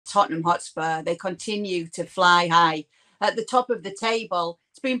Tottenham Hotspur. They continue to fly high at the top of the table.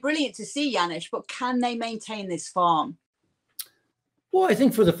 It's been brilliant to see, Janusz, but can they maintain this form? Well, I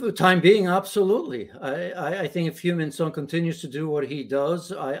think for the time being, absolutely. I think if Heung-min Son continues to do what he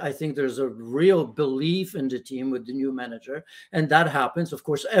does, I think there's a real belief in the team with the new manager, and that happens. Of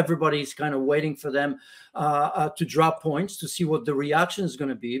course, everybody's kind of waiting for them to drop points to see what the reaction is going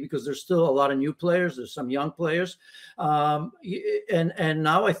to be, because there's still a lot of new players. There's some young players, and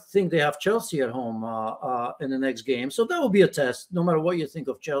now I think they have Chelsea at home in the next game, so that will be a test. No matter what you think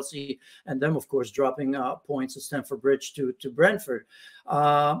of Chelsea, and them, of course, dropping points at Stamford Bridge to Brentford.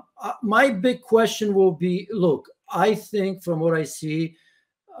 My big question will be, look, I think from what I see,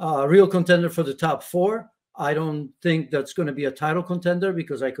 real contender for the top four. I don't think that's going to be a title contender,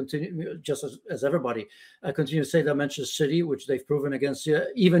 because I continue, just as everybody, I continue to say that Manchester City, which they've proven against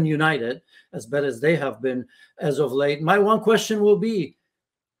even United, as bad as they have been as of late. My one question will be,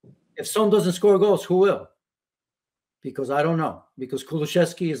 if Son doesn't score goals, who will? Because I don't know. Because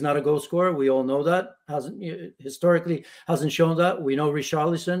Kulusevski is not a goal scorer. We all know that. Historically hasn't shown that. We know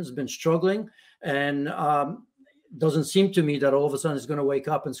Richarlison's been struggling, and doesn't seem to me that all of a sudden he's going to wake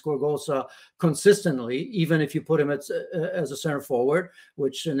up and score goals consistently, even if you put him as a center forward,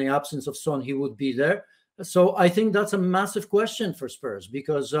 which in the absence of Son, he would be there. So I think that's a massive question for Spurs,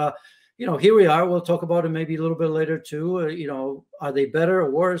 because here we are. We'll talk about it maybe a little bit later too. Are they better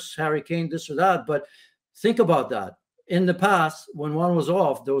or worse? Harry Kane, this or that. But think about that. In the past, when one was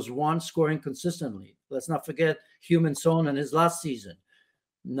off, there was one scoring consistently. Let's not forget Heung-min Son in his last season.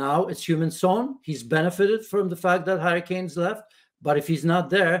 Now it's Heung-min Son. He's benefited from the fact that Harry Kane's left. But if he's not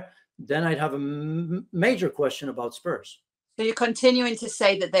there, then I'd have a major question about Spurs. So you're continuing to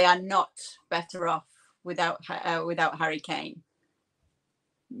say that they are not better off without Harry Kane?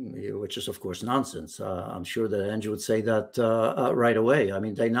 Which is, of course, nonsense. I'm sure that Andrew would say that right away. I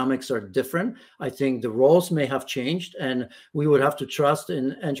mean, dynamics are different. I think the roles may have changed, and we would have to trust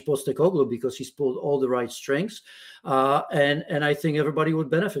in Ange Postecoglou, because he's pulled all the right strings. And I think everybody would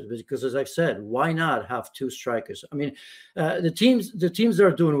benefit, because, as I've said, why not have two strikers? I mean, the teams that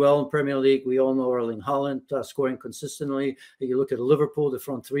are doing well in Premier League, we all know Erling Haaland scoring consistently. You look at Liverpool, the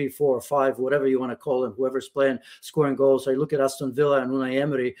front 3, 4, or 5, whatever you want to call them, whoever's playing, scoring goals. I look at Aston Villa and Unai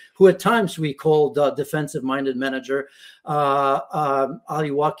Emery, who at times we called defensive-minded manager, Ali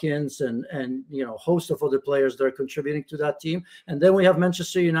Watkins, and host of other players that are contributing to that team. And then we have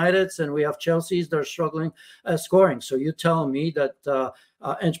Manchester United's, and we have Chelsea's that are struggling scoring. So you tell me that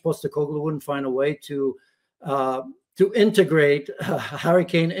Ange Postecoglou wouldn't find a way to integrate Harry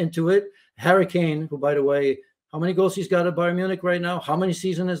Kane into it. Harry Kane, who, by the way, how many goals he's got at Bayern Munich right now? How many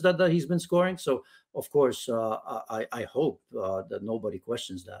seasons is that he's been scoring? So, of course, I hope that nobody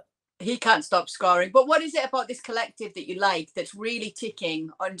questions that. He can't stop scoring. But what is it about this collective that you like that's really ticking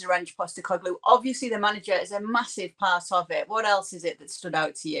under Ange Postecoglou? Obviously, the manager is a massive part of it. What else is it that stood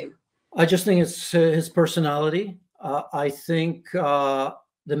out to you? I just think it's his personality. I think the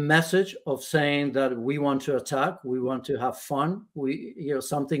message of saying that we want to attack, we want to have fun.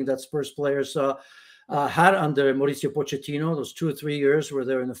 Something that Spurs players had under Mauricio Pochettino, those 2 or 3 years where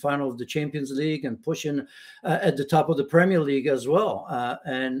they're in the final of the Champions League and pushing at the top of the Premier League as well.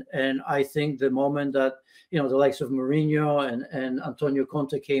 And I think the moment that, the likes of Mourinho and Antonio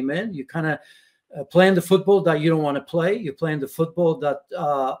Conte came in, you kind of playing the football that you don't want to play. You're playing the football that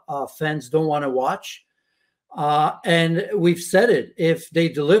fans don't want to watch. And we've said it, if they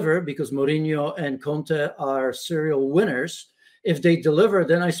deliver, because Mourinho and Conte are serial winners, if they deliver,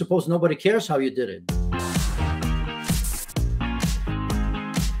 then I suppose nobody cares how you did it.